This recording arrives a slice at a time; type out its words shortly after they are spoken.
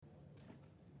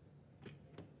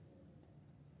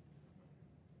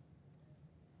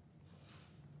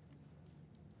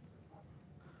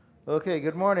Okay,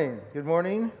 good morning. Good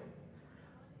morning.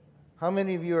 How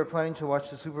many of you are planning to watch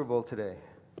the Super Bowl today?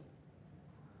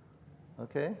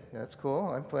 Okay, that's cool.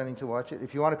 I'm planning to watch it.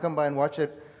 If you want to come by and watch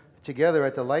it together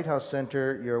at the Lighthouse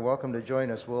Center, you're welcome to join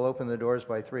us. We'll open the doors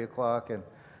by 3 o'clock, and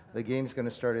the game's going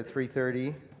to start at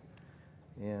 3:30.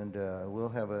 And we'll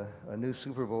have a new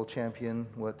Super Bowl champion,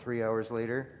 3 hours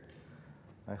later?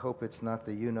 I hope it's not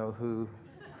the you-know-who.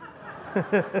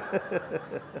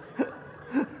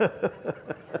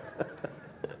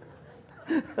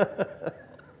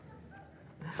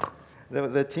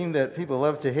 The team that people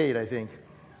love to hate, I think.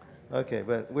 Okay,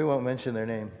 but we won't mention their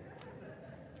name.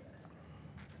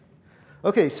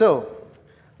 Okay, so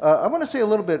I want to say a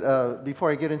little bit,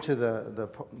 before I get into the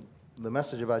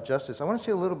message about justice, I want to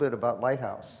say a little bit about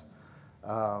Lighthouse.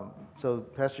 So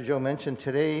Pastor Joe mentioned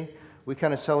today we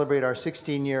kind of celebrate our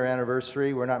 16-year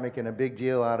anniversary. We're not making a big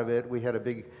deal out of it. We had a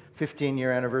big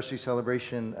 15-year anniversary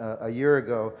celebration a year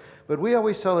ago. But we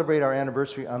always celebrate our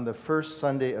anniversary on the first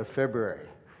Sunday of February.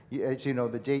 As you know,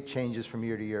 the date changes from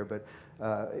year to year, but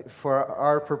for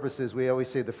our purposes, we always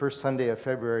say the first Sunday of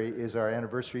February is our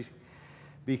anniversary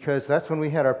because that's when we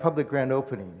had our public grand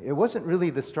opening. It wasn't really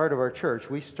the start of our church.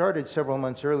 We started several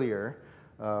months earlier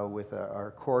with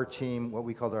our core team, what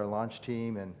we called our launch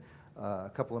team, and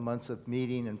a couple of months of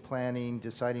meeting and planning,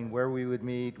 deciding where we would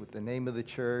meet, with the name of the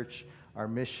church, our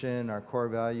mission, our core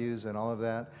values, and all of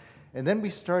that. And then we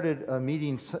started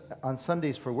meeting on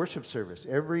Sundays for worship service.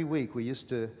 Every week, we used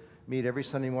to meet every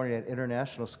Sunday morning at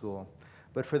International School.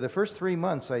 But for the first 3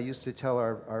 months, I used to tell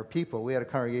our people, we had a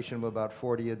congregation of about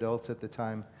 40 adults at the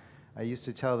time, I used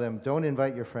to tell them, don't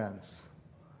invite your friends.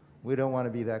 We don't want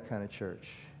to be that kind of church.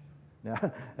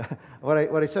 Now, what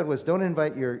I said was, don't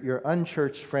invite your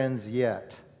unchurched friends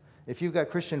yet. If you've got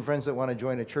Christian friends that want to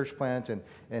join a church plant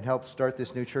and help start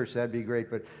this new church, that'd be great.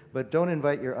 But don't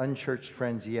invite your unchurched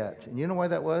friends yet. And you know why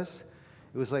that was?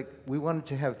 It was like we wanted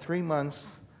to have 3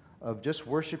 months of just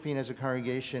worshiping as a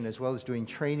congregation, as well as doing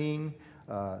training,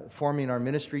 forming our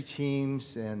ministry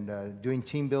teams, and doing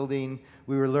team building.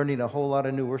 We were learning a whole lot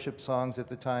of new worship songs at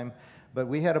the time. But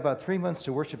we had about 3 months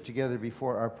to worship together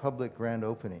before our public grand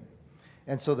opening.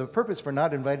 And so the purpose for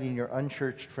not inviting your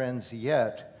unchurched friends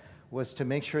yet was to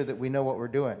make sure that we know what we're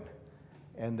doing,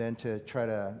 and then to try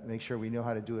to make sure we know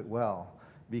how to do it well.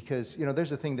 Because, you know,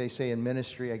 there's a thing they say in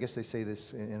ministry, I guess they say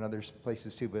this in other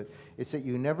places too, but it's that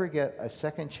you never get a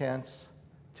second chance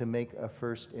to make a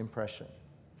first impression.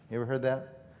 You ever heard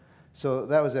that? So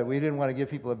that was it. We didn't want to give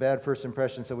people a bad first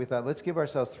impression, so we thought, let's give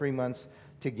ourselves 3 months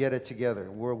to get it together.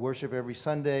 We'll worship every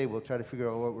Sunday. We'll try to figure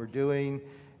out what we're doing.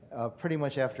 Pretty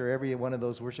much after every one of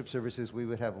those worship services, we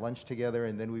would have lunch together,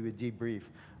 and then we would debrief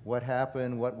what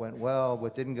happened, what went well,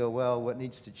 what didn't go well, what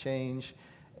needs to change,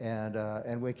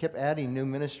 and we kept adding new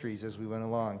ministries as we went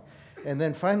along. And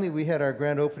then finally, we had our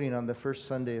grand opening on the first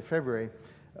Sunday of February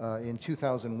in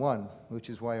 2001, which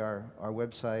is why our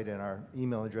website and our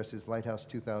email address is Lighthouse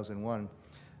 2001.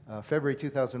 February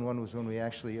 2001 was when we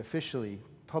actually officially,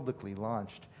 publicly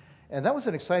launched. And that was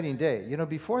an exciting day. You know,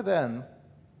 before then,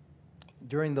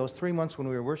 during those 3 months when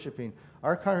we were worshiping,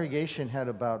 our congregation had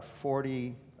about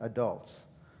 40 adults,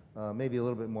 maybe a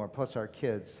little bit more, plus our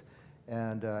kids.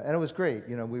 And it was great.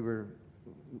 You know, we were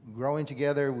growing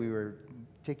together. We were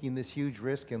taking this huge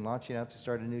risk and launching out to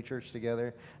start a new church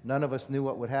together. None of us knew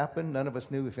what would happen. None of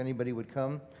us knew if anybody would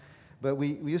come. But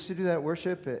we used to do that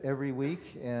worship every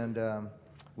week, and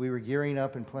we were gearing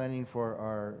up and planning for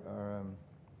our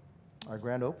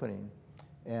grand opening.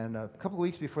 And a couple of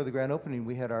weeks before the grand opening,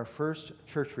 we had our first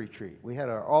church retreat. We had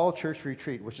our all-church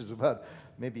retreat, which is about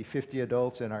maybe 50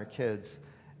 adults and our kids.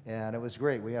 And it was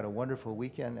great. We had a wonderful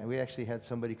weekend, and we actually had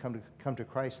somebody come to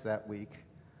Christ that week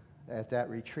at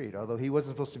that retreat, although he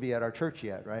wasn't supposed to be at our church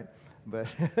yet, right? But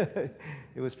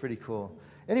it was pretty cool.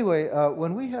 Anyway,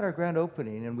 when we had our grand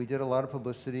opening, and we did a lot of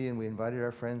publicity, and we invited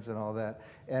our friends and all that,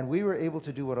 and we were able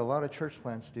to do what a lot of church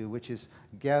plants do, which is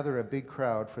gather a big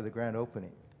crowd for the grand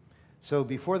opening. So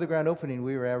before the grand opening,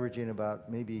 we were averaging about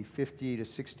maybe 50 to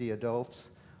 60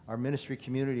 adults. Our ministry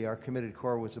community, our committed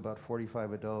core, was about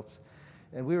 45 adults.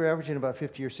 And we were averaging about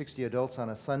 50 or 60 adults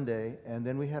on a Sunday. And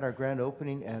then we had our grand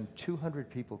opening, and 200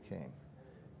 people came.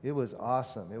 It was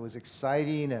awesome. It was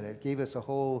exciting, and it gave us a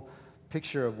whole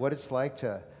picture of what it's like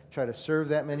to try to serve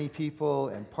that many people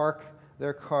and park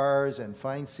their cars and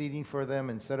find seating for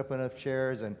them and set up enough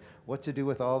chairs and what to do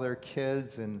with all their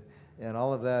kids and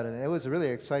all of that. And it was a really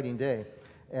exciting day.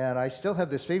 And I still have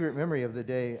this favorite memory of the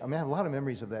day. I mean, I have a lot of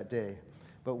memories of that day.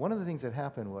 But one of the things that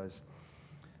happened was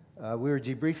we were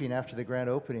debriefing after the grand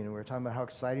opening, and we were talking about how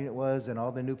exciting it was and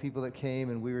all the new people that came,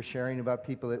 and we were sharing about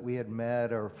people that we had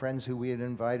met or friends who we had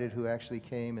invited who actually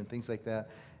came and things like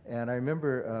that. And I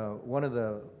remember one of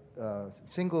the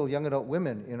single young adult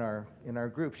women in our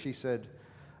group, she said,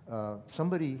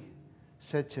 somebody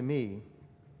said to me,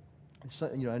 so,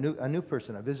 a new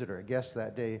person, a visitor, a guest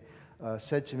that day,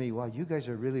 said to me, "Wow, you guys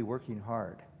are really working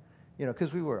hard."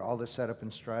 Because we were all the setup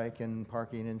and strike and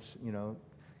parking and,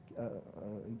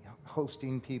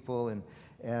 hosting people.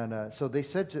 And so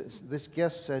this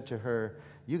guest said to her,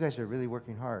 "You guys are really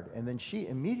working hard." And then she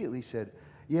immediately said,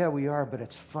 "Yeah, we are, but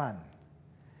it's fun."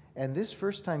 And this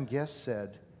first-time guest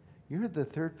said, "You're the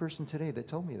third person today that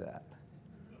told me that."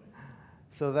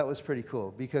 So that was pretty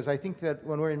cool, because I think that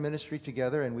when we're in ministry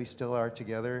together, and we still are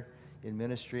together in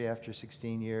ministry after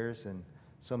 16 years, and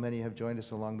so many have joined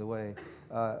us along the way,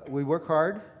 we work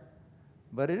hard,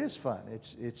 but it is fun.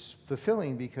 It's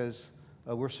fulfilling because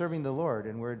we're serving the Lord,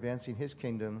 and we're advancing His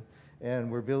kingdom, and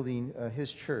we're building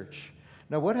His church.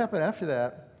 Now, what happened after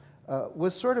that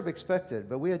was sort of expected,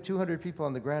 but we had 200 people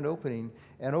on the grand opening,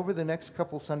 and over the next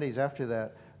couple Sundays after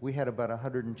that, we had about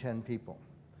 110 people.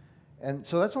 And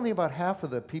so that's only about half of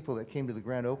the people that came to the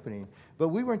grand opening. But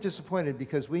we weren't disappointed,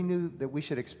 because we knew that we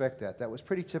should expect that. That was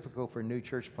pretty typical for new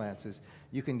church plants, is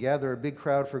you can gather a big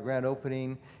crowd for grand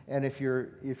opening, and if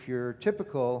you're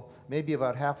typical, maybe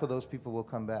about half of those people will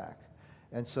come back.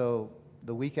 And so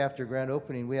the week after grand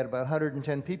opening, we had about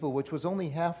 110 people, which was only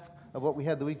half of what we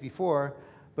had the week before,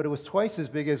 but it was twice as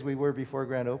big as we were before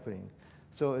grand opening.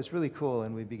 So it's really cool,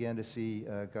 and we began to see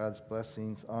God's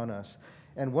blessings on us.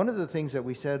 And one of the things that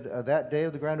we said that day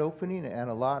of the grand opening, and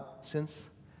a lot since,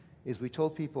 is we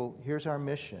told people, here's our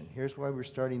mission. Here's why we're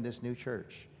starting this new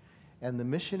church. And the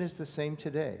mission is the same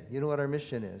today. You know what our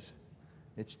mission is?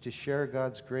 It's to share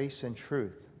God's grace and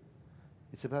truth.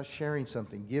 It's about sharing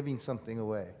something, giving something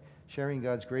away, sharing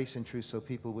God's grace and truth so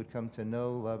people would come to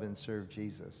know, love, and serve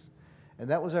Jesus. And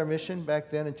that was our mission back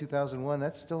then in 2001.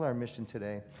 That's still our mission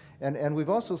today. And we've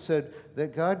also said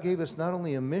that God gave us not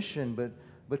only a mission, but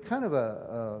kind of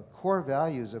a core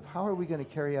values of how are we going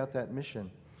to carry out that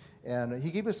mission. And He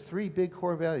gave us 3 big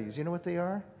core values. You know what they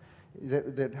are?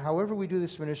 That however we do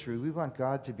this ministry, we want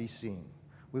God to be seen.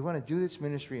 We want to do this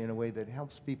ministry in a way that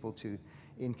helps people to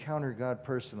encounter God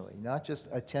personally, not just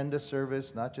attend a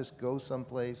service, not just go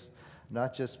someplace,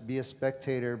 not just be a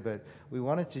spectator, but we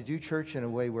wanted to do church in a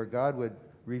way where God would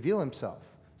reveal Himself.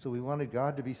 So we wanted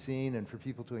God to be seen and for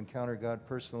people to encounter God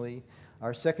personally.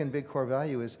 Our second big core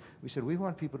value is we said we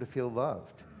want people to feel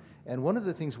loved. And one of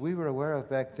the things we were aware of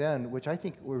back then, which I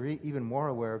think we're even more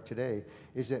aware of today,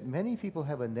 is that many people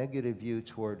have a negative view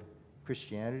toward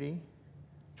Christianity,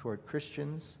 toward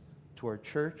Christians, toward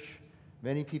church.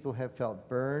 Many people have felt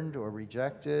burned or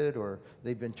rejected, or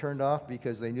they've been turned off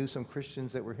because they knew some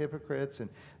Christians that were hypocrites, and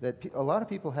that a lot of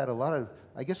people had a lot of,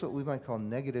 I guess what we might call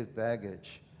negative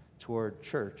baggage toward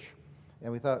church.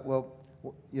 And we thought, well,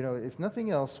 if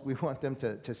nothing else, we want them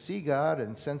to see God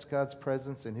and sense God's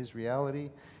presence and His reality,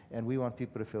 and we want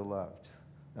people to feel loved.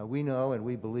 Now, we know and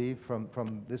we believe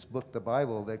from this book, the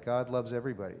Bible, that God loves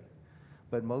everybody.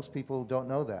 But most people don't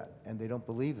know that, and they don't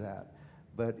believe that.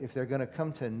 But if they're going to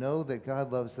come to know that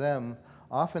God loves them,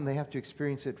 often they have to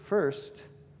experience it first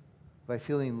by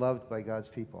feeling loved by God's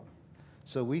people.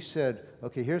 So we said,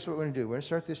 okay, here's what we're going to do. We're going to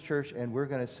start this church, and we're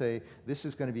going to say this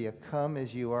is going to be a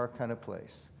come-as-you-are kind of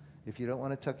place. If you don't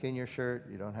want to tuck in your shirt,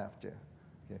 you don't have to.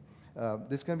 Okay.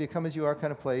 This is going to be a come-as-you-are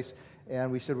kind of place.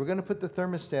 And we said we're going to put the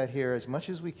thermostat here as much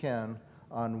as we can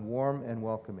on warm and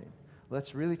welcoming.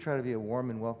 Let's really try to be a warm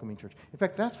and welcoming church. In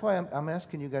fact, that's why I'm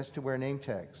asking you guys to wear name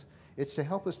tags. It's to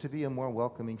help us to be a more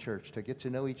welcoming church, to get to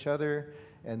know each other,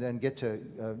 and then get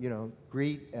to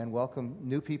greet and welcome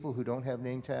new people who don't have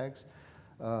name tags.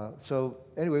 So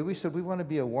anyway, we said we want to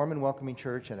be a warm and welcoming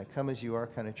church and a come-as-you-are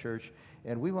kind of church,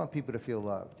 and we want people to feel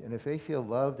loved. And if they feel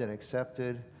loved and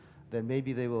accepted, then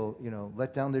maybe they will,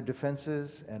 let down their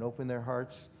defenses and open their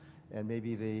hearts, and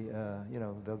maybe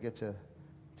they'll get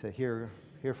to hear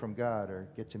from God, or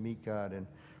get to meet God and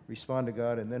respond to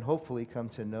God, and then hopefully come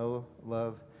to know,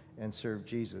 love, and serve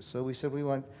Jesus. So we said we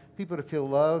want people to feel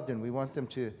loved, and we want them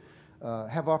to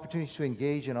have opportunities to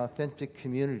engage in authentic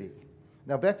community.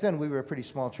 Now, back then we were a pretty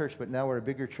small church, but now we're a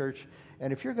bigger church.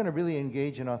 And if you're going to really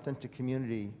engage in authentic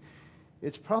community,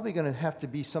 it's probably going to have to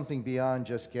be something beyond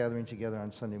just gathering together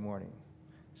on Sunday morning.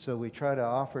 So we try to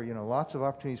offer, lots of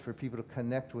opportunities for people to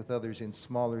connect with others in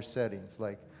smaller settings,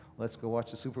 like let's go watch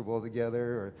the Super Bowl together,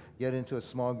 or get into a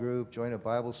small group, join a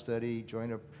Bible study,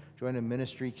 join a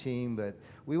ministry team. But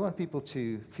we want people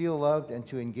to feel loved and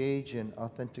to engage in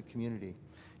authentic community.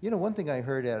 One thing I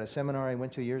heard at a seminar I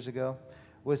went to years ago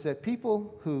was that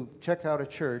people who check out a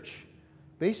church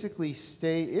basically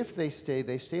stay at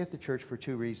the church for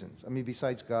 2 reasons. I mean,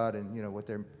 besides God and, what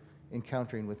they're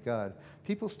encountering with God.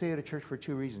 People stay at a church for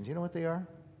two reasons. You know what they are?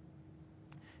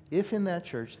 If in that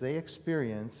church they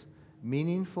experience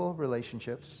meaningful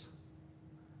relationships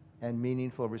and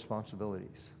meaningful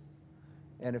responsibilities.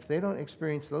 And if they don't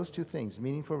experience those two things,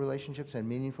 meaningful relationships and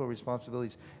meaningful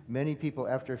responsibilities, many people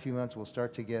after a few months will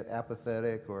start to get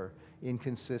apathetic or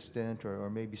inconsistent or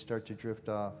maybe start to drift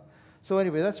off. So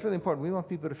anyway, that's really important. We want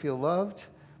people to feel loved,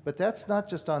 but that's not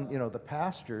just on, the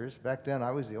pastors. Back then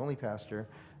I was the only pastor,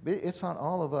 but it's on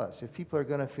all of us. If people are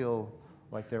going to feel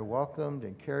like they're welcomed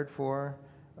and cared for,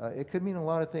 it could mean a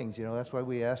lot of things. That's why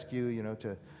we ask you,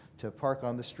 to park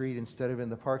on the street instead of in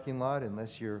the parking lot,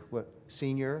 unless you're,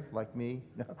 senior, like me?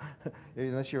 No.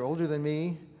 Unless you're older than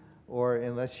me, or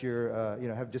unless you're,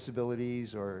 have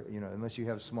disabilities, or, unless you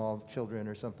have small children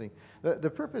or something. The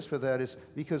purpose for that is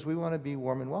because we want to be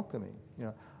warm and welcoming.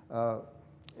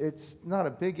 It's not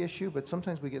a big issue, but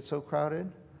sometimes we get so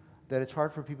crowded that it's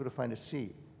hard for people to find a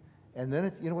seat. And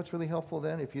then, what's really helpful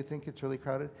then, if you think it's really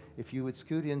crowded, if you would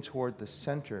scoot in toward the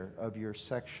center of your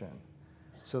section,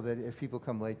 so that if people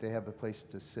come late, they have a place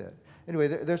to sit. Anyway,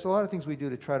 there's a lot of things we do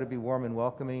to try to be warm and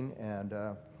welcoming, and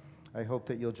I hope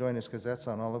that you'll join us, because that's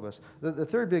on all of us. The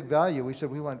third big value, we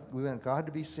said we want God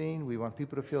to be seen, we want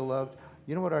people to feel loved.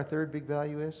 You know what our third big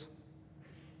value is?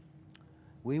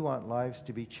 We want lives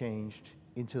to be changed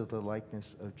into the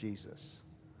likeness of Jesus.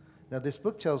 Now, this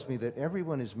book tells me that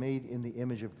everyone is made in the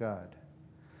image of God.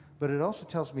 But it also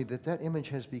tells me that that image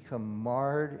has become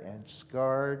marred and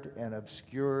scarred and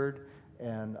obscured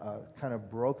and kind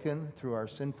of broken through our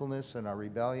sinfulness and our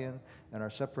rebellion and our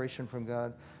separation from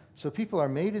God. So people are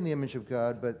made in the image of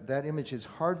God, but that image is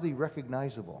hardly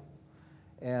recognizable.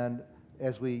 And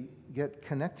as we get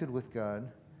connected with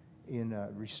God in a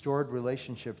restored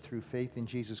relationship through faith in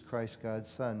Jesus Christ,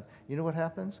 God's Son, you know what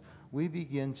happens? We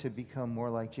begin to become more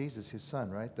like Jesus, his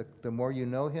Son, right? The more you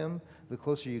know him, the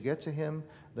closer you get to him,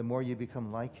 the more you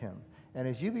become like him. And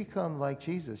as you become like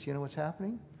Jesus, you know what's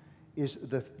happening? Is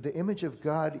the image of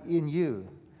God in you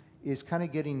is kind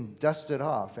of getting dusted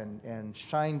off and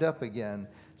shined up again,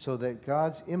 so that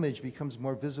God's image becomes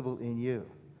more visible in you,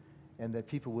 and that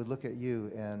people would look at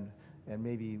you and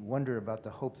maybe wonder about the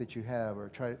hope that you have, or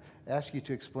try to ask you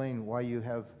to explain why you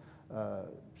have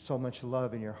so much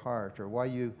love in your heart, or why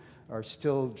you are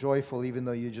still joyful even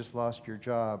though you just lost your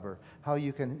job, or how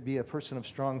you can be a person of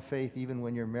strong faith even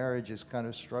when your marriage is kind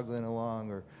of struggling along,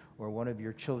 or one of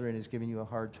your children is giving you a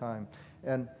hard time.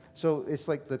 And so it's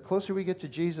like the closer we get to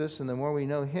Jesus and the more we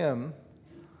know him,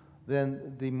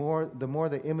 then the more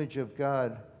the image of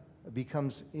God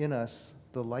becomes in us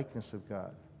the likeness of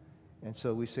God. And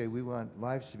so we say we want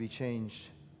lives to be changed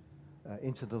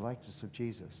into the likeness of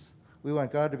Jesus. We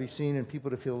want God to be seen and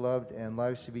people to feel loved, and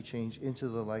lives to be changed into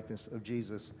the likeness of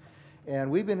Jesus.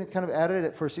 And we've been kind of at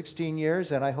it for 16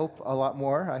 years, and I hope a lot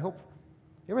more.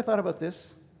 You ever thought about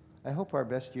this? I hope our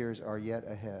best years are yet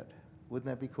ahead. Wouldn't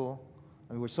that be cool?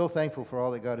 I mean, we're so thankful for all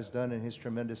that God has done in his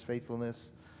tremendous faithfulness.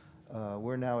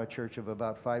 We're now a church of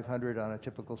about 500 on a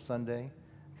typical Sunday,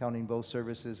 counting both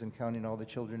services and counting all the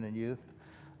children and youth.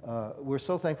 We're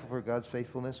so thankful for God's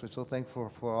faithfulness. We're so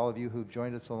thankful for all of you who've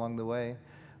joined us along the way.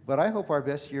 But I hope our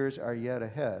best years are yet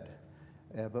ahead.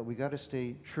 But we got to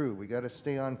stay true. We got to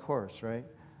stay on course, right?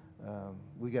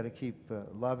 We got to keep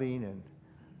loving and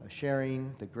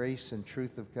sharing the grace and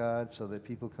truth of God, so that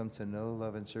people come to know,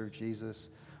 love, and serve Jesus.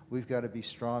 We've got to be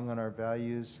strong on our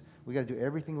values. We got to do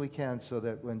everything we can so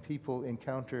that when people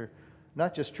encounter,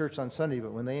 not just church on Sunday,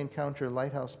 but when they encounter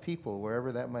Lighthouse people,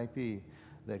 wherever that might be,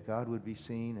 that God would be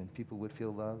seen and people would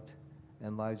feel loved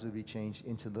and lives would be changed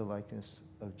into the likeness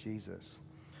of Jesus.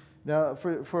 Now,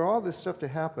 for all this stuff to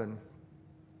happen,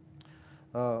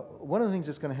 one of the things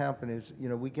that's going to happen is,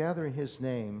 we gather in his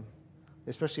name.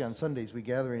 Especially on Sundays, we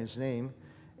gather in his name,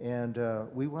 and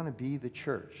we want to be the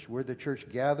church. We're the church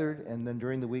gathered, and then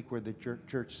during the week, we're the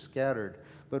church scattered.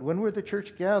 But when we're the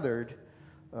church gathered,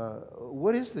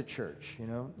 what is the church,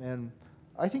 And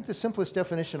I think the simplest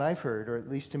definition I've heard, or at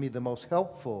least to me the most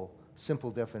helpful,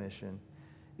 simple definition,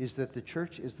 is that the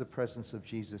church is the presence of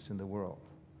Jesus in the world.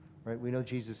 Right? We know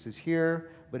Jesus is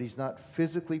here, but he's not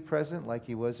physically present like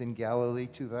he was in Galilee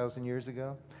 2,000 years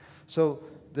ago. So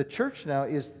the church now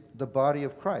is the body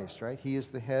of Christ, right? He is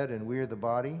the head and we're the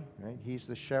body, right? He's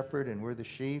the shepherd and we're the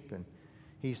sheep, and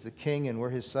he's the king and we're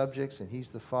his subjects, and he's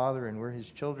the father and we're his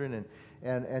children.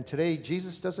 And today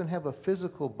Jesus doesn't have a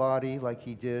physical body like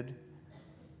he did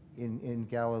in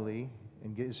Galilee,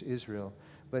 in Israel,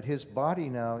 but his body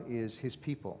now is his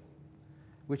people,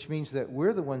 which means that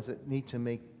we're the ones that need to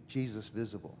make Jesus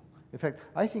visible. In fact,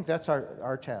 I think that's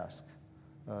our task.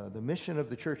 The mission of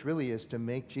the church really is to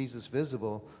make Jesus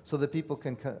visible so that people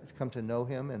can come to know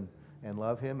him and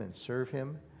love Him and serve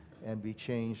Him and be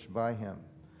changed by Him.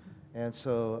 And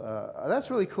so that's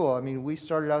really cool. I mean, we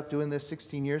started out doing this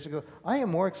 16 years ago. I am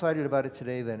more excited about it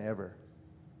today than ever.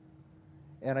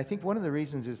 And I think one of the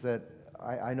reasons is that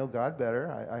I know God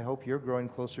better. I hope you're growing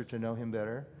closer to know Him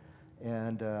better.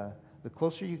 And the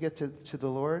closer you get to the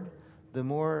Lord, the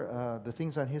more the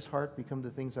things on His heart become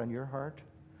the things on your heart.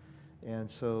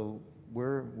 And so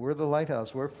we're the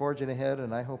lighthouse. We're forging ahead,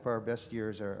 and I hope our best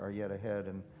years are yet ahead.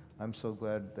 And I'm so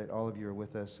glad that all of you are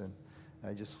with us. And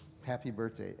I just happy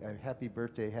birthday,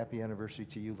 happy anniversary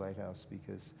to you, Lighthouse,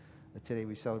 because today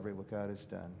we celebrate what God has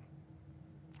done.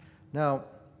 Now,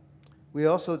 we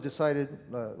also decided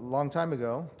a long time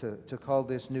ago to call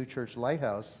this new church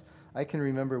Lighthouse. I can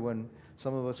remember when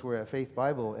some of us were at Faith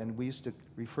Bible, and we used to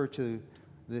refer to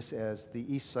this as the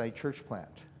East Side Church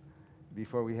Plant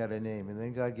before we had a name. And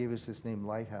then God gave us this name,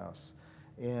 Lighthouse.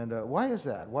 And why is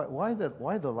that? Why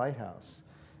the Lighthouse?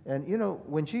 And, you know,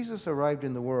 when Jesus arrived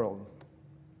in the world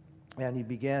and He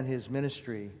began His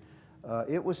ministry,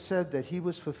 it was said that He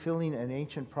was fulfilling an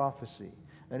ancient prophecy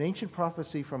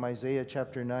from Isaiah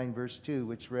chapter 9, verse 2,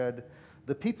 which read,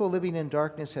 "The people living in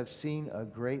darkness have seen a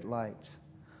great light.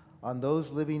 On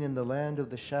those living in the land of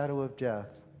the shadow of death,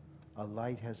 a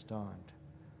light has dawned."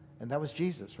 And that was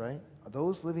Jesus, right?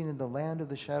 Those living in the land of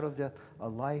the shadow of death, a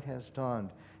light has dawned.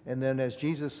 And then as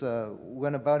Jesus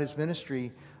went about His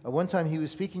ministry, one time He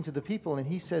was speaking to the people, and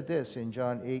He said this in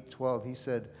John 8:12. He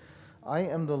said, "I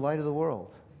am the light of the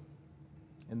world."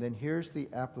 And then here's the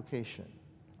application.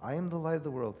 I am the light of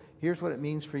the world. Here's what it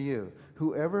means for you.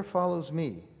 Whoever follows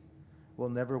me will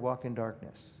never walk in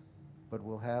darkness, but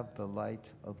will have the light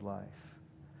of life.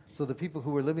 So the people who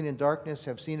were living in darkness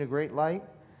have seen a great light.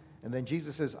 And then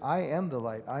Jesus says, I am the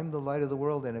light. I'm the light of the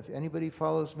world. And if anybody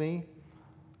follows me,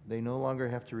 they no longer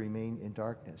have to remain in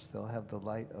darkness. They'll have the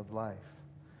light of life.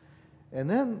 And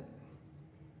then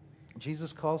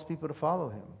Jesus calls people to follow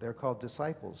Him. They're called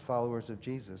disciples, followers of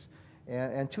Jesus.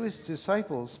 And to His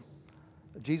disciples,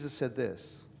 Jesus said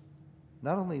this.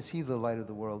 Not only is He the light of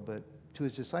the world, but to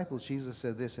His disciples, Jesus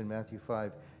said this in Matthew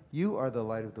 5, "You are the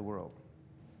light of the world."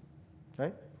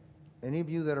 Right? Any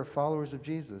of you that are followers of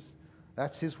Jesus,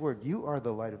 that's His word. You are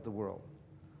the light of the world.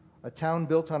 A town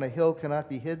built on a hill cannot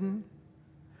be hidden.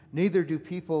 Neither do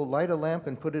people light a lamp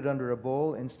and put it under a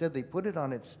bowl. Instead, they put it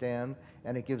on its stand,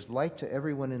 and it gives light to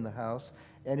everyone in the house.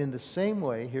 And in the same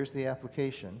way, here's the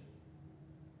application,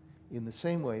 in the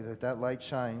same way that light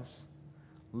shines,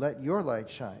 let your light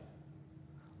shine.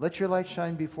 Let your light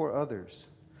shine before others,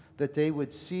 that they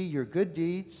would see your good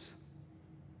deeds,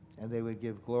 and they would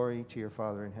give glory to your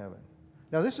Father in heaven.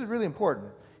 Now, this is really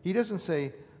important. He doesn't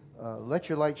say, let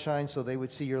your light shine so they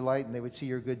would see your light and they would see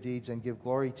your good deeds and give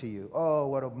glory to you. Oh,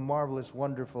 what a marvelous,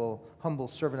 wonderful, humble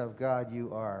servant of God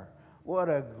you are. What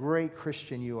a great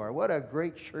Christian you are. What a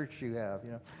great church you have.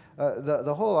 You know,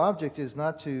 the whole object is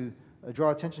not to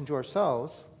draw attention to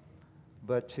ourselves,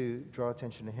 but to draw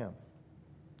attention to Him.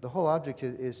 The whole object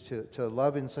is to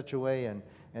love in such a way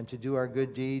and to do our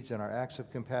good deeds and our acts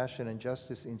of compassion and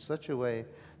justice in such a way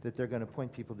that they're going to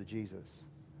point people to Jesus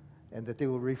and that they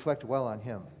will reflect well on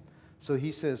Him. So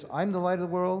He says, I'm the light of the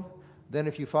world. Then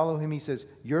if you follow Him, He says,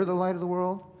 you're the light of the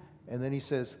world. And then He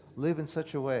says, live in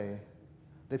such a way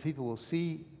that people will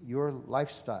see your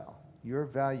lifestyle, your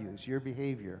values, your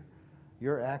behavior,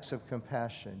 your acts of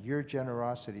compassion, your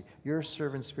generosity, your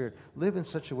servant spirit. Live in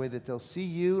such a way that they'll see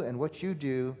you and what you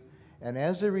do, and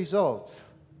as a result,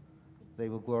 they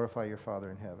will glorify your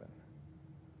Father in heaven.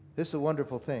 This is a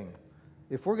wonderful thing.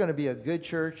 If we're going to be a good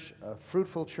church, a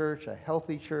fruitful church, a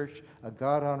healthy church, a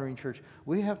God-honoring church,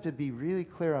 we have to be really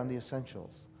clear on the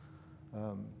essentials.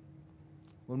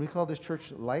 When we call this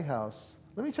church Lighthouse,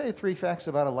 let me tell you 3 facts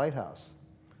about a lighthouse.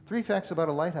 3 facts about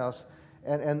a lighthouse,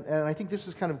 and I think this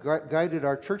has kind of guided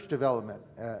our church development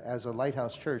as a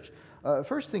lighthouse church.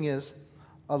 First thing is,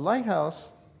 a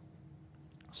lighthouse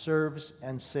serves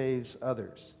and saves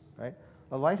others, right?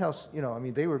 A lighthouse, you know, I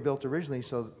mean, they were built originally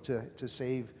so to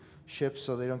save ships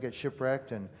so they don't get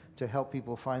shipwrecked and to help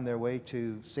people find their way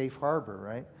to safe harbor,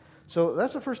 right? So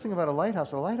that's the first thing about a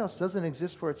lighthouse. A lighthouse doesn't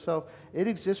exist for itself. It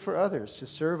exists for others, to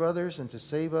serve others and to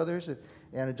save others,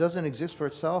 and it doesn't exist for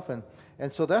itself.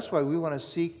 And so that's why we want to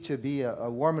seek to be a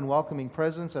warm and welcoming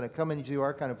presence and a come into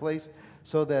our kind of place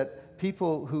so that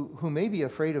people who may be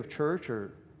afraid of church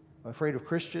or afraid of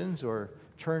Christians or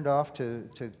turned off to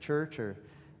church or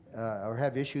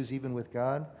have issues even with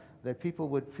God, that people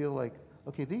would feel like,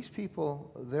 okay, these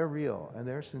people, they're real and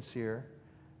they're sincere,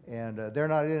 and they're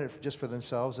not in it just for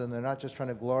themselves, and they're not just trying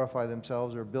to glorify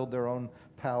themselves or build their own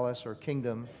palace or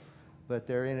kingdom, but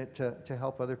they're in it to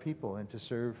help other people and to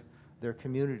serve their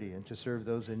community and to serve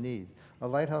those in need. A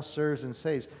lighthouse serves and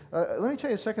saves. Let me tell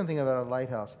you a second thing about a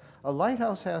lighthouse. A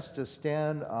lighthouse has to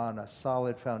stand on a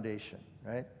solid foundation,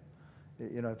 right?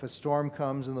 You know, if a storm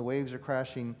comes and the waves are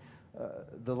crashing,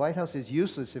 the lighthouse is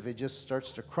useless if it just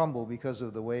starts to crumble because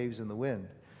of the waves and the wind.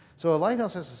 So a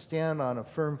lighthouse has to stand on a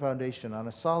firm foundation, on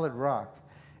a solid rock.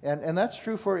 And that's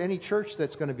true for any church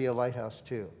that's going to be a lighthouse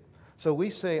too. So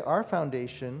we say our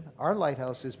foundation, our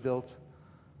lighthouse is built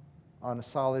on a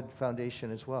solid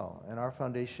foundation as well. And our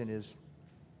foundation is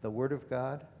the Word of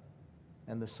God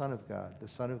and the Son of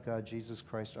God, Jesus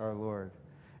Christ our Lord.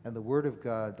 And the Word of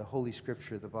God, the Holy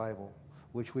Scripture, the Bible,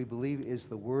 which we believe is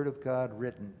the Word of God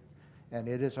written. And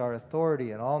it is our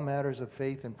authority in all matters of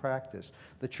faith and practice.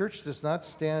 The church does not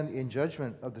stand in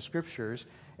judgment of the Scriptures.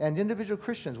 And individual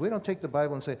Christians, we don't take the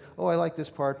Bible and say, oh, I like this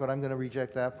part, but I'm going to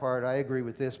reject that part. I agree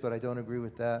with this, but I don't agree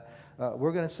with that.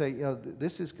 We're going to say, you know,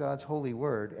 this is God's holy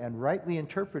word, and rightly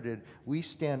interpreted, we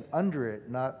stand under it,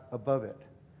 not above it.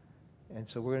 And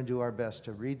so we're going to do our best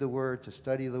to read the word, to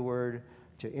study the word,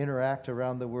 to interact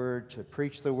around the word, to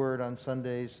preach the word on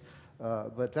Sundays.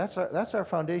 But that's our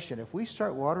foundation. If we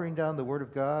start watering down the Word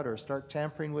of God or start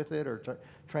tampering with it or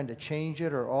trying to change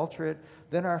it or alter it,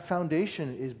 then our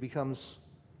foundation becomes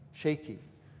shaky.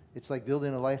 It's like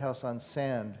building a lighthouse on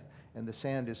sand, and the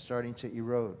sand is starting to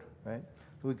erode, right?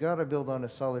 So we've got to build on a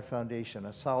solid foundation,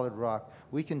 a solid rock.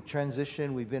 We can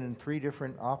transition. We've been in 3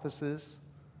 different offices,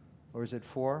 or is it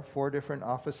 4? 4 different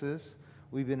offices.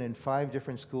 We've been in 5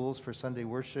 different schools for Sunday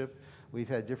worship. We've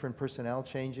had different personnel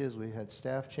changes. We've had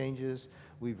staff changes.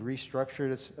 We've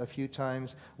restructured a few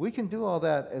times. We can do all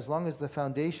that as long as the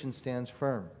foundation stands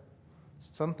firm.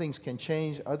 Some things can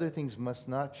change. Other things must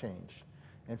not change.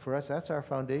 And for us, that's our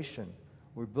foundation.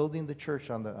 We're building the church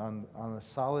on a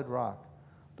solid rock,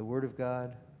 the Word of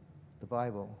God, the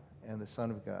Bible, and the Son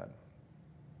of God.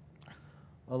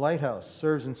 A lighthouse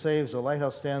serves and saves. A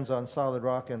lighthouse stands on solid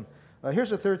rock. And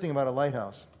here's the third thing about a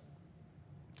lighthouse.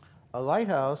 A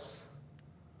lighthouse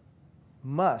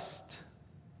must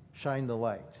shine the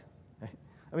light. Right?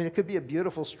 I mean, it could be a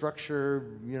beautiful structure,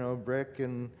 you know, brick,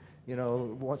 and, you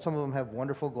know, some of them have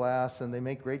wonderful glass, and they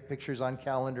make great pictures on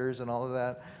calendars and all of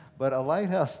that. But a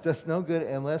lighthouse does no good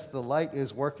unless the light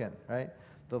is working, right?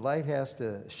 The light has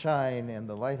to shine, and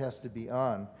the light has to be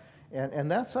on.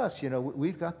 And that's us, you know.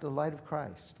 We've got the light of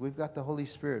Christ. We've got the Holy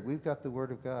Spirit. We've got the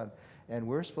Word of God. And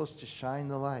we're supposed to shine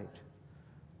the light.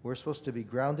 We're supposed to be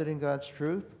grounded in God's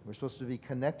truth. We're supposed to be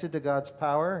connected to God's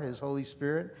power, His Holy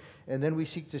Spirit. And then we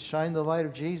seek to shine the light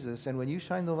of Jesus. And when you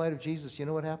shine the light of Jesus, you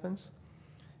know what happens?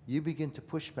 You begin to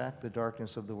push back the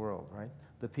darkness of the world, right?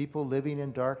 The people living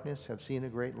in darkness have seen a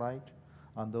great light.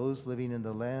 On those living in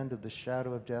the land of the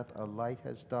shadow of death, a light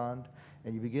has dawned.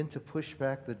 And you begin to push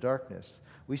back the darkness.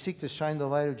 We seek to shine the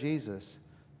light of Jesus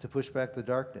to push back the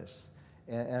darkness.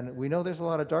 And we know there's a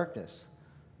lot of darkness.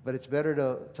 But it's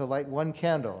better to light one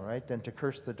candle, right, than to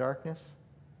curse the darkness.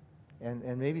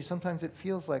 And maybe sometimes it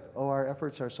feels like, oh, our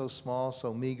efforts are so small,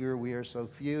 so meager, we are so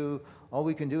few. All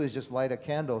we can do is just light a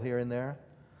candle here and there.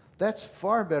 That's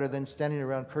far better than standing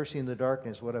around cursing the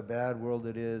darkness, what a bad world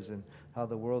it is, and how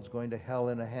the world's going to hell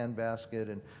in a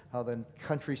handbasket, and how the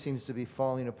country seems to be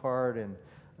falling apart, and,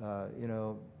 you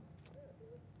know,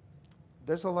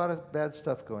 there's a lot of bad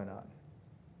stuff going on.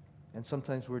 And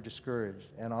sometimes we're discouraged,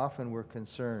 and often we're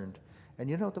concerned. And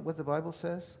you know what the Bible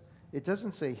says? It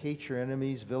doesn't say hate your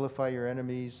enemies, vilify your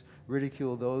enemies,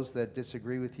 ridicule those that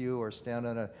disagree with you or stand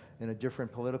in a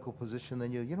different political position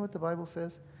than you. You know what the Bible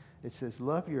says? It says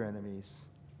love your enemies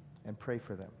and pray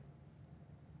for them.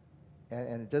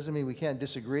 And it doesn't mean we can't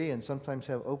disagree and sometimes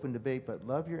have open debate, but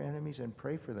love your enemies and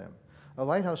pray for them. A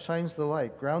lighthouse shines the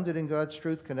light. Grounded in God's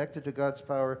truth, connected to God's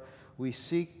power, we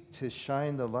seek to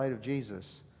shine the light of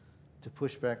Jesus to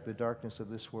push back the darkness of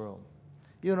this world.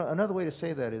 You know, another way to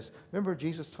say that is, remember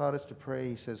Jesus taught us to pray.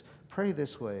 He says, pray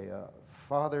this way,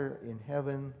 Father in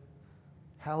heaven,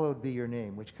 hallowed be your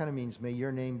name, which kind of means may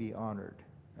your name be honored,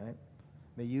 right?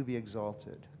 May you be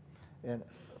exalted. And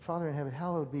Father in heaven,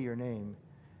 hallowed be your name.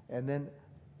 And then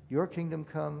your kingdom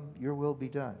come, your will be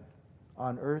done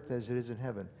on earth as it is in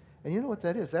heaven. And you know what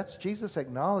that is? That's Jesus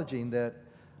acknowledging that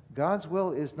God's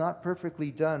will is not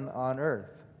perfectly done on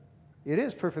earth. It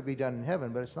is perfectly done in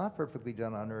heaven, but it's not perfectly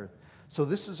done on earth. So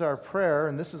this is our prayer,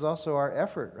 and this is also our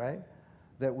effort, right?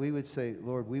 That we would say,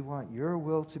 Lord, we want your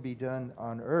will to be done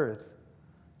on earth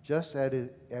just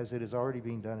as it is already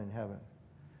being done in heaven.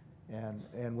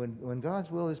 And when God's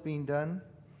will is being done,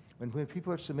 when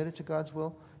people are submitted to God's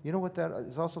will, you know what that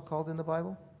is also called in the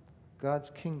Bible? God's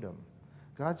kingdom.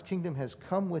 God's kingdom has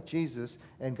come with Jesus,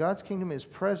 and God's kingdom is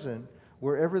present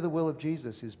wherever the will of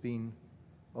Jesus is being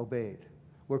obeyed.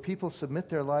 where people submit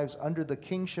their lives under the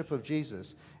kingship of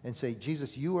Jesus and say,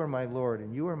 Jesus, you are my Lord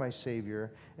and you are my Savior,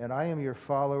 and I am your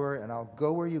follower, and I'll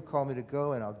go where you call me to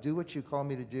go, and I'll do what you call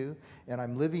me to do, and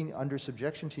I'm living under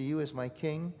subjection to you as my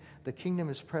king. The kingdom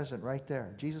is present right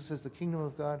there. Jesus says the kingdom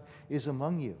of God is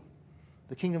among you.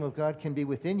 The kingdom of God can be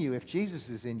within you if Jesus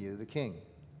is in you, the king.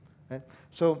 Right?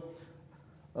 So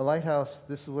a lighthouse,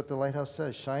 this is what the lighthouse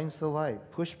says, shines the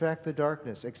light, push back the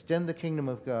darkness, extend the kingdom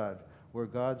of God, where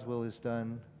God's will is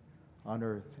done on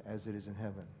earth as it is in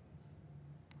heaven.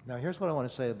 Now, here's what I want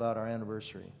to say about our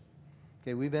anniversary.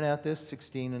 Okay, we've been at this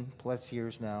 16 and plus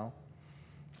years now,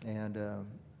 and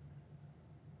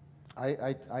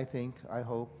I think, I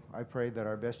hope, I pray that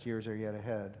our best years are yet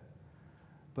ahead.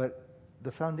 But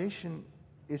the foundation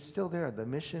is still there. The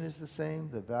mission is the same.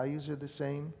 The values are the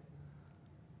same.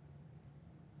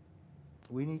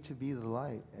 We need to be the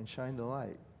light and shine the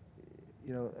light.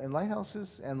 You know, and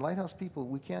lighthouses and lighthouse people,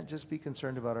 we can't just be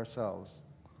concerned about ourselves,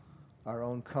 our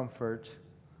own comfort,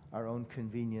 our own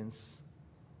convenience.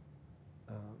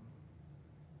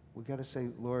 We've got to say,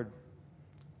 Lord,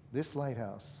 this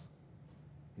lighthouse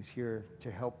is here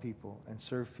to help people and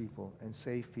serve people and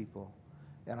save people.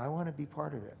 And I want to be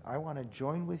part of it. I want to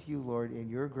join with you, Lord,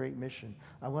 in your great mission.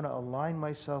 I want to align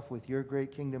myself with your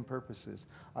great kingdom purposes.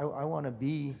 I want to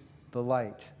be the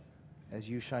light as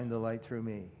you shine the light through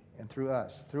me. And through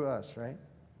us, right?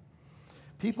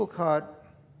 People caught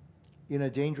in a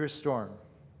dangerous storm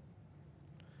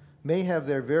may have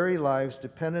their very lives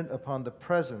dependent upon the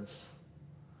presence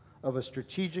of a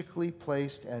strategically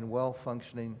placed and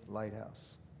well-functioning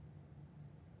lighthouse.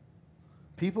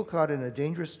 People caught in a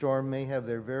dangerous storm may have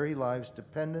their very lives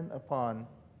dependent upon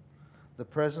the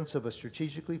presence of a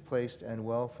strategically placed and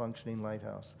well-functioning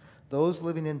lighthouse. Those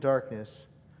living in darkness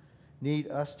need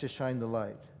us to shine the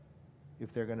light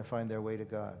if they're going to find their way to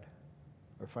God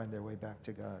or find their way back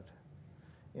to God.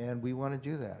 And we want to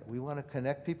do that. We want to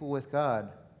connect people with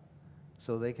God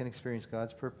so they can experience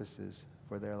God's purposes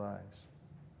for their lives.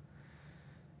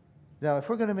 Now, if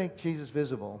we're going to make Jesus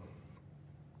visible,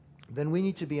 then we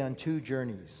need to be on two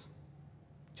journeys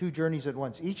at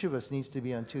once. Each of us needs to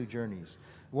be on two journeys.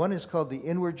 One is called the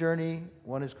inward journey,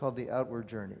 one is called the outward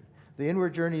journey. The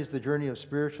inward journey is the journey of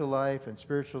spiritual life and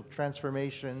spiritual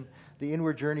transformation. The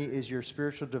inward journey is your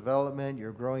spiritual development,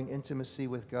 your growing intimacy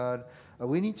with God.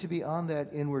 We need to be on that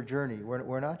inward journey.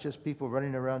 We're not just people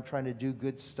running around trying to do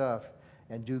good stuff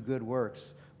and do good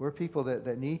works. We're people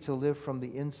that need to live from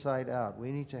the inside out.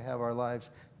 We need to have our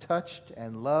lives touched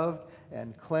and loved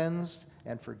and cleansed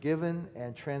and forgiven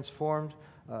and transformed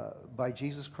by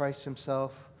Jesus Christ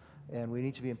himself. And we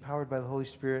need to be empowered by the Holy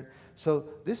Spirit. So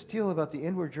this deal about the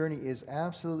inward journey is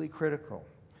absolutely critical.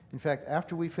 In fact,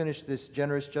 after we finish this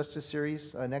Generous Justice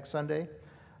series next Sunday,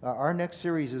 our next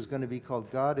series is going to be called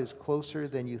God is Closer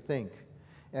Than You Think.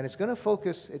 And it's going to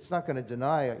focus, it's not going to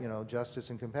deny, justice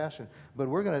and compassion, but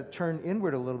we're going to turn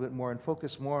inward a little bit more and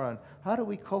focus more on how do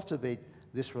we cultivate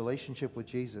this relationship with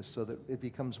Jesus so that it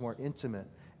becomes more intimate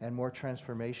and more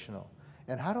transformational.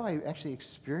 And how do I actually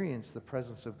experience the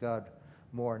presence of God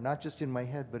more, not just in my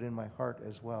head, but in my heart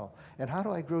as well? And how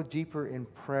do I grow deeper in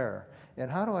prayer? And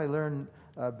how do I learn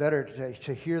better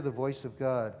to hear the voice of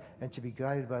God and to be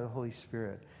guided by the Holy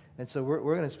Spirit? And so we're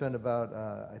going to spend about,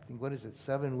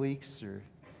 7 weeks, or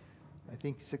I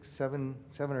think 7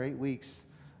 or 8 weeks,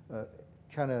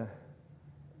 kind of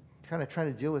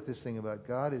trying to deal with this thing about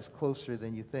God is closer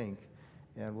than you think.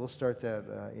 And we'll start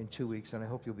that in 2 weeks, and I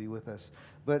hope you'll be with us.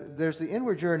 But there's the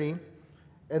inward journey.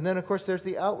 And then, of course, there's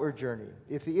the outward journey.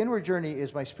 If the inward journey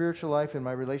is my spiritual life and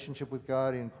my relationship with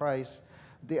God in Christ,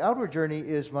 the outward journey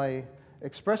is my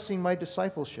expressing my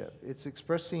discipleship. It's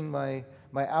expressing my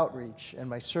outreach and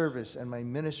my service and my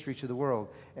ministry to the world.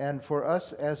 And for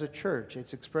us as a church,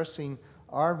 it's expressing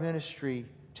our ministry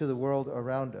to the world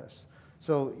around us.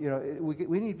 So,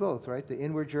 we need both, right? The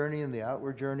inward journey and the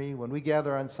outward journey. When we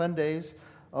gather on Sundays,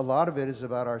 a lot of it is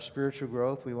about our spiritual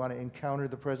growth. We want to encounter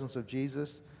the presence of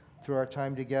Jesus through our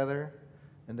time together,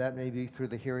 and that may be through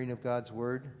the hearing of God's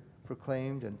word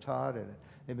proclaimed and taught, and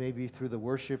it may be through the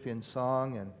worship in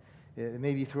song, and it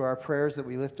may be through our prayers that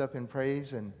we lift up in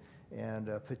praise and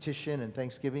petition and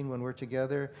thanksgiving when we're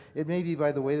together. It may be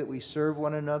by the way that we serve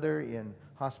one another in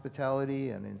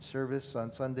hospitality and in service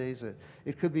on Sundays.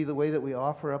 It could be the way that we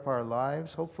offer up our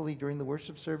lives, hopefully during the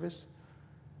worship service.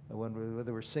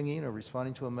 Whether we're singing or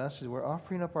responding to a message, we're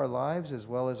offering up our lives as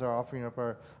well as offering up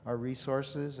our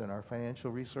resources and our financial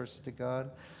resources to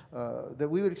God. That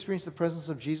we would experience the presence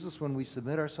of Jesus when we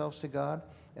submit ourselves to God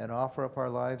and offer up our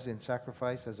lives in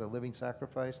sacrifice as a living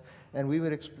sacrifice. And we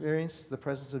would experience the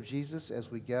presence of Jesus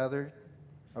as we gather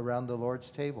around the Lord's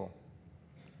table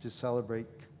to celebrate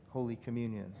Holy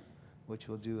Communion, which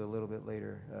we'll do a little bit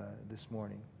later this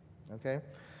morning. Okay?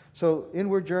 So,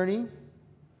 inward journey,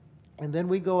 and then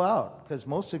we go out, because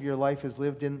most of your life is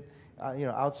lived in,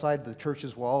 outside the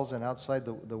church's walls and outside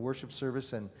the worship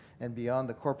service and beyond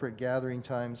the corporate gathering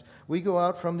times. We go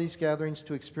out from these gatherings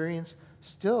to experience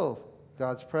still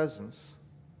God's presence,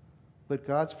 but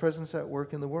God's presence at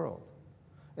work in the world.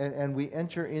 And we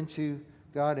enter into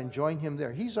God and join Him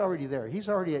there. He's already there. He's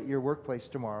already at your workplace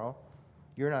tomorrow.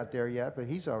 You're not there yet, but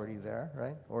He's already there,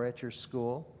 right? Or at your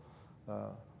school,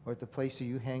 or at the place that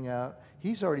you hang out.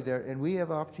 He's already there, and we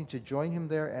have opportunity to join Him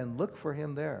there and look for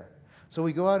Him there. So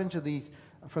we go out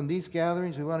from these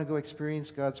gatherings. We want to go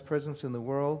experience God's presence in the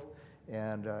world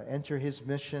and enter His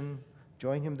mission,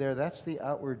 join Him there. That's the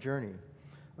outward journey.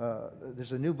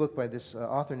 There's a new book by this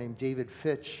author named David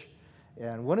Fitch,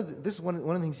 and this is one of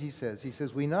the things he says. He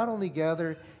says, we not only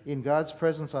gather in God's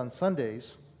presence on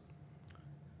Sundays,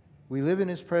 we live in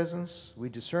His presence, we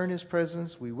discern His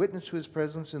presence, we witness to His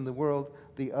presence in the world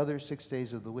the other 6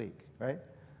 days of the week, right?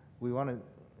 We want to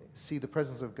see the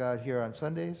presence of God here on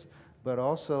Sundays, but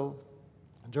also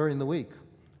during the week.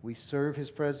 We serve His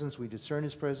presence, we discern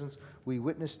His presence, we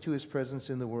witness to His presence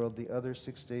in the world the other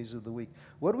 6 days of the week.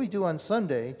 What do we do on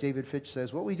Sunday, David Fitch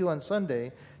says, what we do on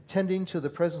Sunday, tending to the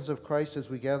presence of Christ as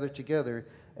we gather together,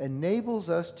 enables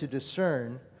us to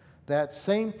discern that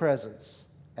same presence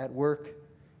at work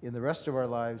in the rest of our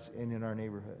lives and in our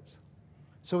neighborhoods.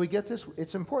 So we get this.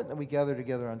 It's important that we gather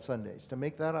together on Sundays, to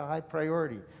make that a high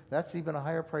priority. That's even a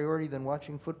higher priority than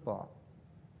watching football.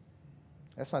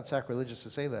 That's not sacrilegious to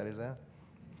say that, is that?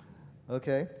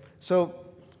 Okay. So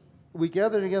we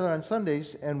gather together on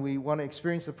Sundays, and we want to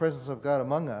experience the presence of God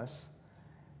among us.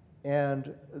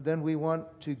 And then we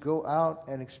want to go out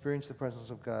and experience the presence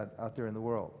of God out there in the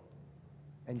world.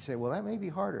 And you say, well, that may be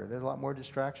harder. There's a lot more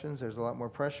distractions. There's a lot more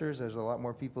pressures. There's a lot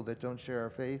more people that don't share our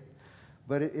faith.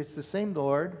 But it's the same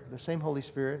Lord, the same Holy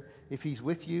Spirit. If He's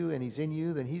with you and He's in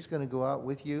you, then He's going to go out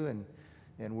with you.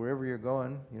 And wherever you're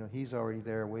going, He's already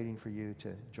there waiting for you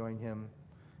to join Him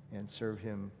and serve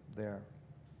Him there.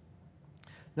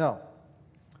 Now,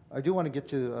 I do want to get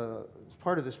to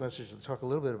part of this message to talk a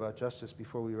little bit about justice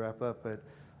before we wrap up. But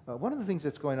one of the things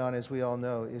that's going on, as we all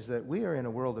know, is that we are in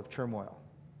a world of turmoil.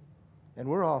 And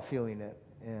we're all feeling it.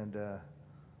 And,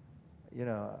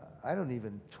 I don't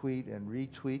even tweet and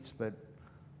read tweets, but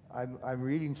I'm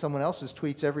reading someone else's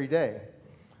tweets every day.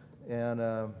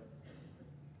 And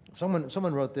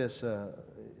someone wrote this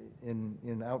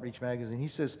in Outreach Magazine. He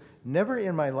says, never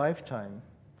in my lifetime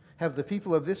have the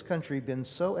people of this country been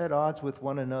so at odds with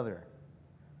one another.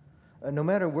 No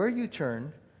matter where you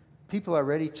turn, people are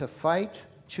ready to fight,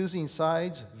 choosing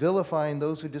sides, vilifying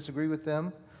those who disagree with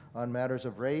them on matters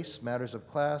of race, matters of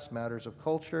class, matters of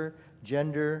culture,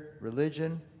 gender,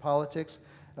 religion, politics.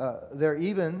 They're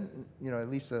even, at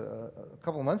least a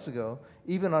couple months ago,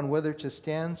 even on whether to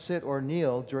stand, sit, or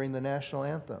kneel during the national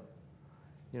anthem.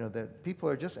 That people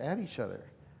are just at each other.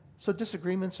 So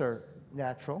disagreements are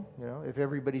natural. If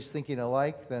everybody's thinking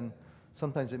alike, then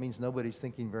sometimes it means nobody's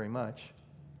thinking very much.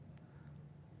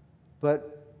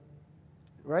 But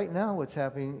right now what's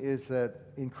happening is that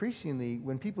increasingly,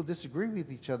 when people disagree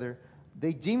with each other,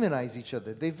 they demonize each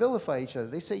other. They vilify each other.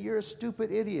 They say, you're a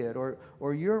stupid idiot, or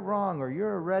you're wrong, or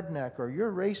you're a redneck, or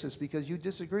you're racist because you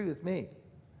disagree with me.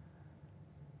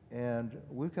 And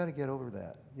we've got to get over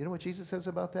that. You know what Jesus says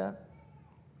about that?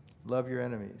 Love your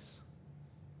enemies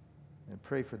and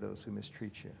pray for those who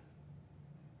mistreat you.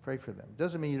 Pray for them.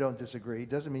 Doesn't mean you don't disagree.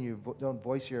 Doesn't mean you don't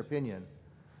voice your opinion.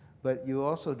 But you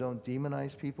also don't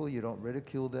demonize people. You don't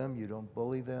ridicule them. You don't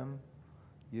bully them.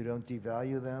 You don't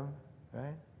devalue them,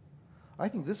 right? I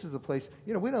think this is the place.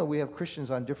 We know we have Christians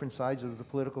on different sides of the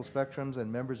political spectrums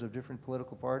and members of different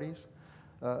political parties.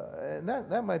 And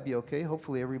that might be okay.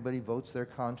 Hopefully everybody votes their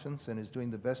conscience and is doing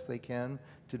the best they can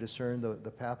to discern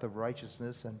the path of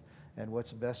righteousness and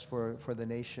what's best for the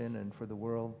nation and for the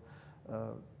world.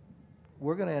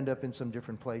 We're going to end up in some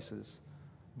different places.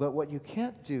 But what you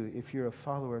can't do if you're a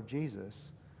follower of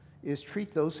Jesus is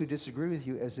treat those who disagree with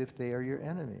you as if they are your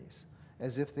enemies,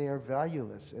 as if they are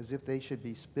valueless, as if they should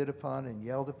be spit upon and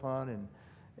yelled upon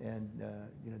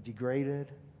and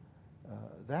degraded.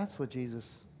 That's what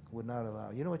Jesus would not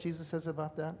allow. You know what Jesus says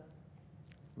about that?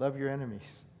 Love your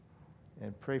enemies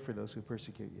and pray for those who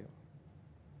persecute you.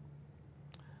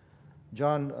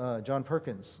 John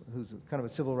Perkins, who's kind of a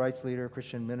civil rights leader,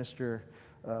 Christian minister,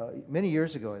 many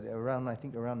years ago, around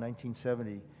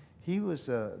 1970, he was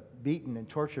beaten and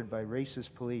tortured by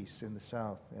racist police in the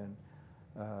South, and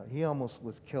he almost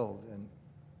was killed. And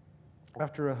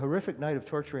after a horrific night of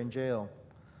torture in jail,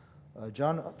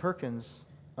 John Perkins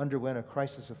underwent a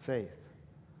crisis of faith.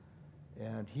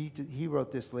 And he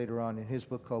wrote this later on in his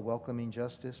book called Welcoming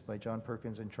Justice by John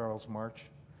Perkins and Charles Marsh.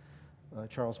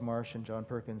 Charles Marsh and John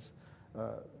Perkins.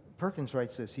 Perkins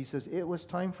writes this. He says, "It was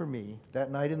time for me,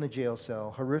 that night in the jail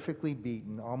cell, horrifically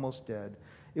beaten, almost dead.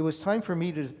 It was time for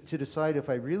me to decide if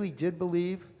I really did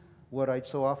believe what I'd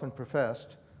so often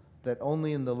professed, that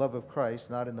only in the love of Christ,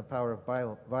 not in the power of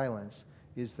violence,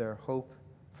 is there hope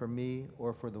for me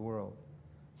or for the world.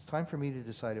 It's time for me to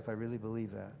decide if I really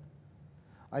believe that.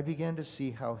 I began to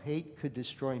see how hate could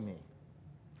destroy me.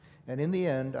 And in the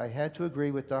end, I had to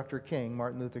agree with Dr. King,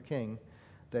 Martin Luther King,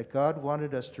 that God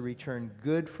wanted us to return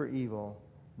good for evil,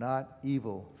 not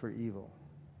evil for evil.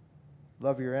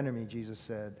 Love your enemy, Jesus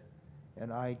said,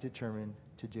 and I determined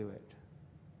to do it."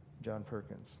 John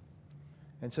Perkins.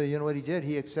 And so you know what he did?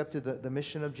 He accepted the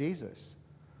mission of Jesus,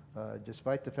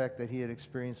 despite the fact that he had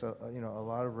experienced a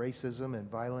lot of racism and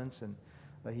violence, and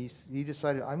he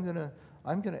decided, I'm going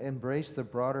to embrace the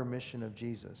broader mission of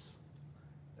Jesus,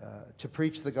 to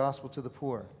preach the gospel to the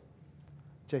poor,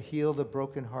 to heal the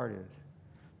brokenhearted,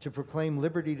 to proclaim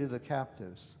liberty to the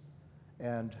captives,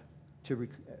 and to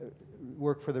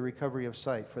work for the recovery of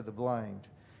sight for the blind,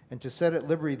 and to set at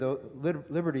liberty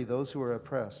those who are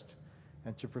oppressed,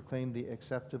 and to proclaim the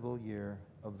acceptable year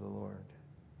of the Lord.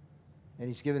 And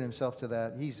he's given himself to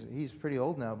that. He's pretty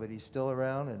old now, but he's still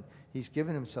around, and he's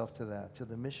given himself to that, to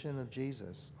the mission of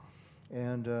Jesus.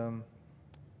 And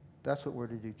that's what we're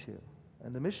to do too.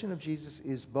 And the mission of Jesus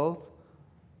is both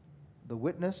the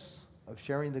witness of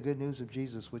sharing the good news of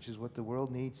Jesus, which is what the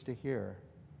world needs to hear,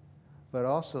 but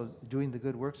also doing the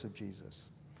good works of Jesus.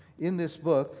 In this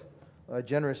book,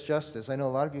 Generous Justice, I know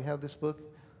a lot of you have this book.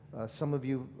 Some of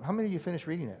you, how many of you finished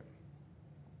reading it?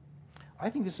 I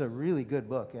think this is a really good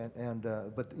book,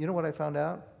 but you know what I found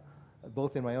out,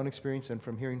 both in my own experience and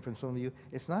from hearing from some of you?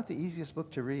 It's not the easiest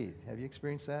book to read. Have you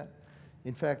experienced that?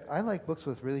 In fact, I like books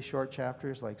with really short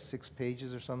chapters, like 6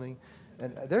 pages or something.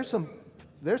 And there's some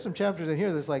chapters in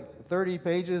here that's like 30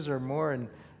 pages or more, and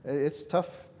it's tough.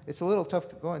 It's a little tough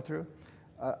going through.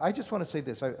 I just want to say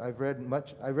this: I've read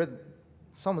much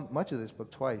of this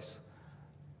book twice.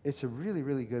 It's a really,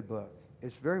 really good book.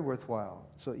 It's very worthwhile.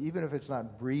 So even if it's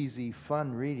not breezy,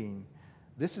 fun reading,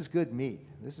 this is good meat.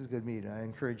 This is good meat, and I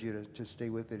encourage you to stay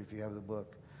with it if you have the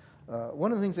book.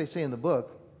 One of the things they say in the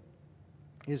book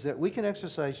is that we can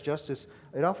exercise justice.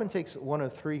 It often takes one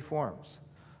of 3 forms.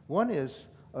 One is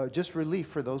just relief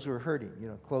for those who are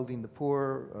hurting, clothing the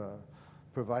poor,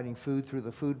 providing food through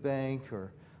the food bank,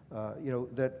 or,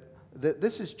 that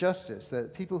this is justice,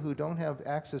 that people who don't have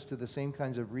access to the same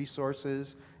kinds of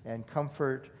resources and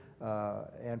comfort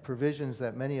and provisions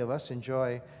that many of us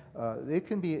enjoy, it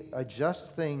can be a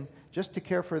just thing just to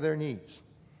care for their needs.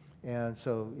 And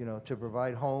so, to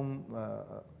provide home,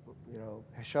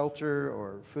 shelter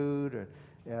or food,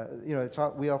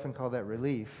 we often call that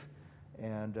relief.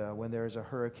 And when there is a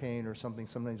hurricane or something,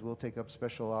 sometimes we'll take up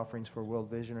special offerings for World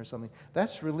Vision or something.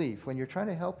 That's relief. When you're trying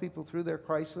to help people through their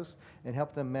crisis and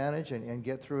help them manage and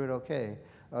get through it okay,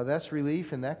 that's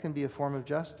relief, and that can be a form of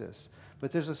justice.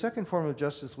 But there's a second form of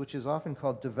justice, which is often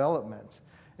called development.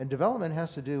 And development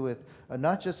has to do with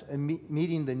not just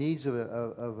meeting the needs of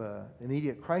an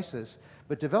immediate crisis,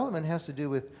 but development has to do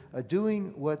with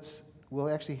doing what will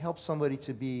actually help somebody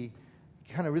to be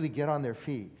kind of really get on their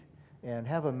feet and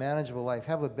have a manageable life,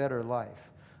 have a better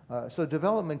life. So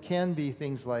development can be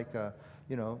things like,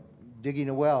 digging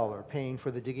a well or paying for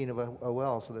the digging of a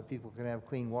well so that people can have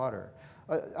clean water.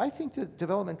 I think that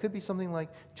development could be something like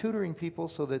tutoring people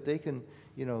so that they can,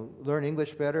 learn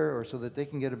English better, or so that they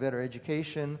can get a better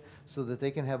education, so that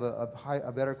they can have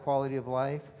a better quality of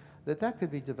life. That could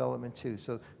be development too.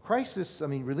 So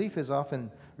relief is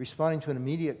often responding to an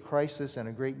immediate crisis and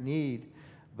a great need,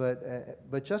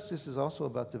 but justice is also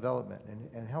about development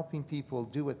and helping people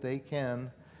do what they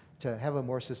can to have a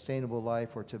more sustainable life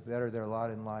or to better their lot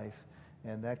in life.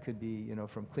 And that could be,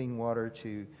 from clean water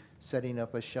to setting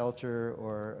up a shelter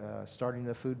or starting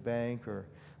a food bank or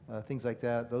things like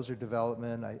that. Those are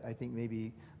development. I think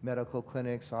maybe medical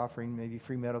clinics offering maybe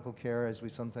free medical care, as we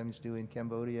sometimes do in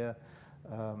Cambodia.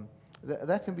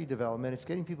 That can be development. It's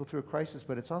getting people through a crisis,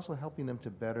 but it's also helping them to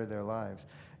better their lives.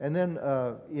 And then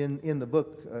in the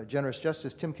book, Generous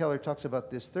Justice, Tim Keller talks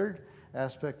about this third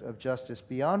aspect of justice.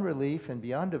 Beyond relief and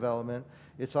beyond development,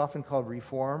 it's often called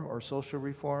reform or social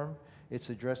reform. It's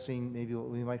addressing maybe what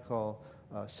we might call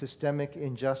systemic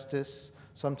injustice.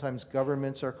 Sometimes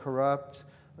governments are corrupt.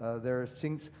 There are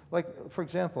things like, for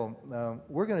example,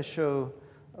 we're going to show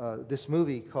this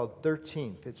movie called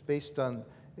 13th. It's based on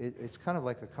it's kind of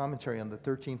like a commentary on the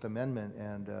 13th Amendment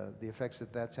and the effects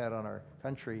that's had on our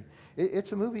country.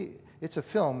 It's a movie, it's a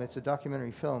film, it's a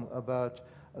documentary film about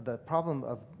the problem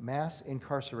of mass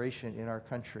incarceration in our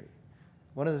country.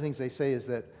 One of the things they say is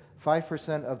that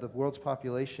 5% of the world's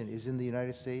population is in the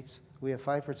United States. We have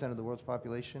 5% of the world's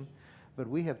population, but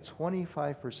we have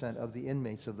 25% of the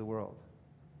inmates of the world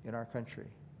in our country.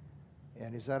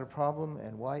 And is that a problem?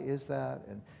 And why is that?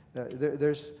 And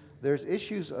there's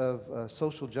issues of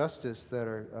social justice that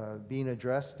are being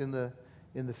addressed in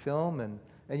the film, and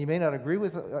you may not agree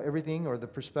with everything or the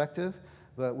perspective,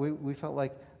 but we felt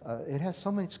like it has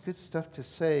so much good stuff to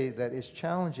say that is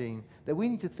challenging that we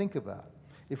need to think about.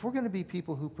 If we're going to be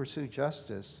people who pursue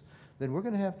justice, then we're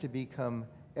going to have to become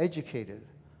educated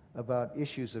about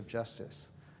issues of justice.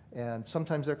 And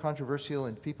sometimes they're controversial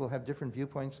and people have different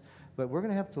viewpoints, but we're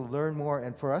going to have to learn more.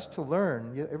 And for us to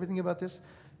learn everything about this,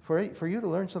 for you to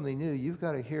learn something new, you've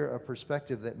got to hear a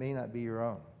perspective that may not be your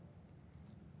own.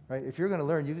 Right? If you're going to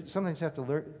learn, you sometimes have to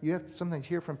learn. You have to sometimes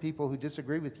hear from people who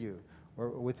disagree with you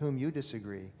or with whom you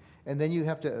disagree, and then you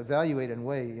have to evaluate and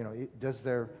weigh. Does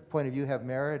their point of view have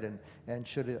merit, and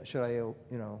should I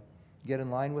get in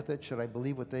line with it? Should I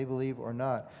believe what they believe or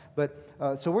not? But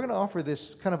so we're going to offer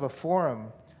this kind of a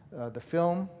forum, the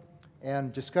film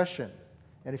and discussion.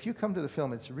 And if you come to the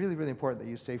film, it's really, really important that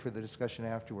you stay for the discussion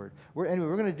afterward. We're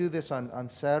going to do this on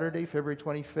Saturday, February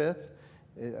 25th.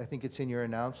 I think it's in your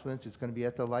announcements. It's going to be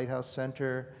at the Lighthouse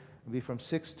Center. It'll be from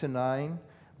 6 to 9.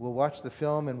 We'll watch the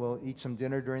film and we'll eat some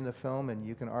dinner during the film, and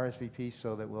you can RSVP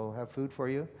so that we'll have food for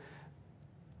you.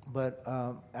 But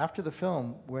after the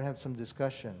film, we're going to have some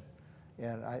discussion.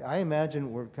 And I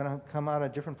imagine we're going to come out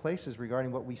of different places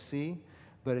regarding what we see,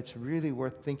 but it's really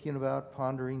worth thinking about,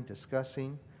 pondering,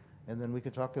 discussing, and then we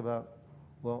can talk about,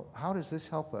 well, how does this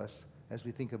help us as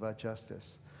we think about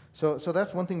justice? So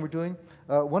that's one thing we're doing.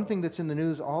 One thing that's in the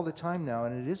news all the time now,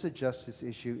 and it is a justice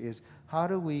issue, is how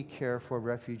do we care for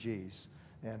refugees?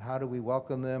 And how do we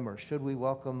welcome them, or should we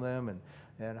welcome them?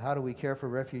 And how do we care for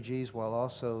refugees while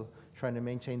also trying to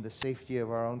maintain the safety of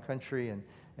our own country? And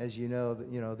as you know,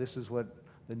 this is what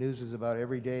the news is about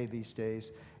every day these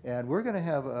days. And we're going to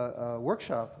have a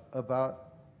workshop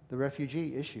about the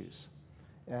refugee issues.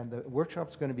 And the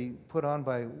workshop's going to be put on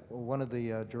by one of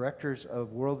the directors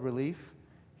of World Relief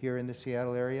here in the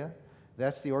Seattle area.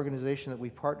 That's the organization that we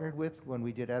partnered with when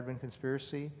we did Advent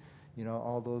Conspiracy.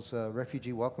 All those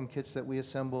refugee welcome kits that we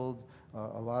assembled,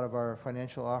 a lot of our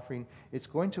financial offering. It's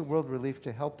going to World Relief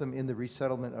to help them in the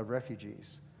resettlement of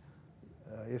refugees.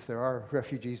 If there are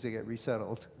refugees that get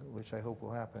resettled, which I hope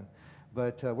will happen.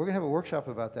 But we're going to have a workshop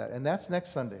about that. And that's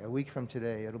next Sunday, a week from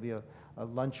today. It'll be a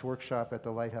lunch workshop at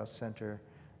the Lighthouse Center.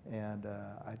 And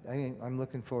I'm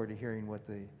looking forward to hearing what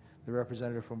the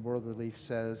representative from World Relief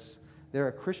says. They're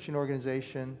a Christian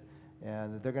organization,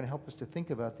 and they're going to help us to think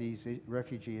about these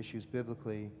refugee issues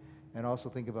biblically and also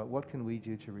think about what can we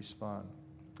do to respond.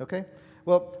 Okay?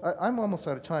 Well, I'm almost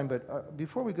out of time, but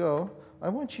before we go, I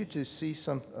want you to see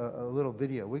a little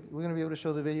video. We're going to be able to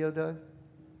show the video, Doug?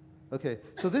 Okay.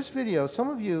 So this video, some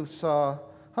of you saw,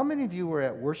 how many of you were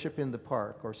at Worship in the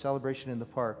Park or Celebration in the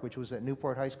Park, which was at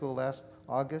Newport High School last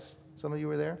August? Some of you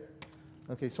were there?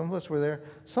 Okay, some of us were there.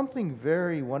 Something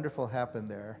very wonderful happened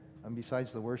there,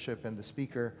 besides the worship and the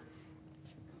speaker.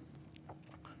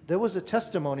 There was a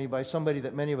testimony by somebody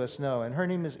that many of us know, and her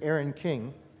name is Erin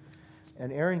King.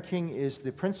 And Erin King is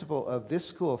the principal of this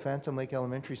school, Phantom Lake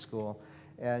Elementary School,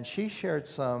 and she shared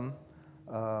some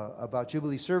about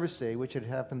Jubilee Service Day, which had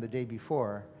happened the day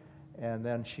before, and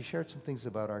then she shared some things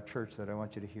about our church that I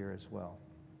want you to hear as well.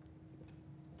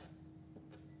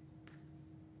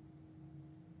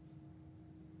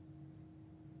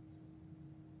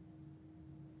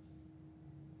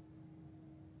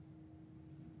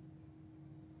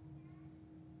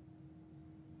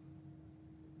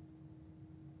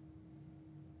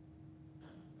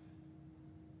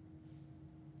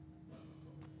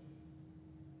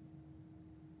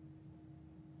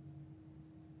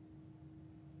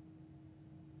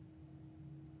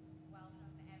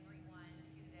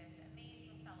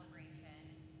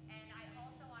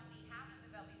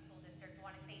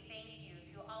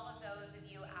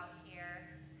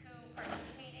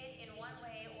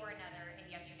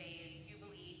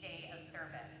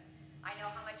 I know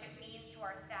how much it means to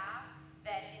our staff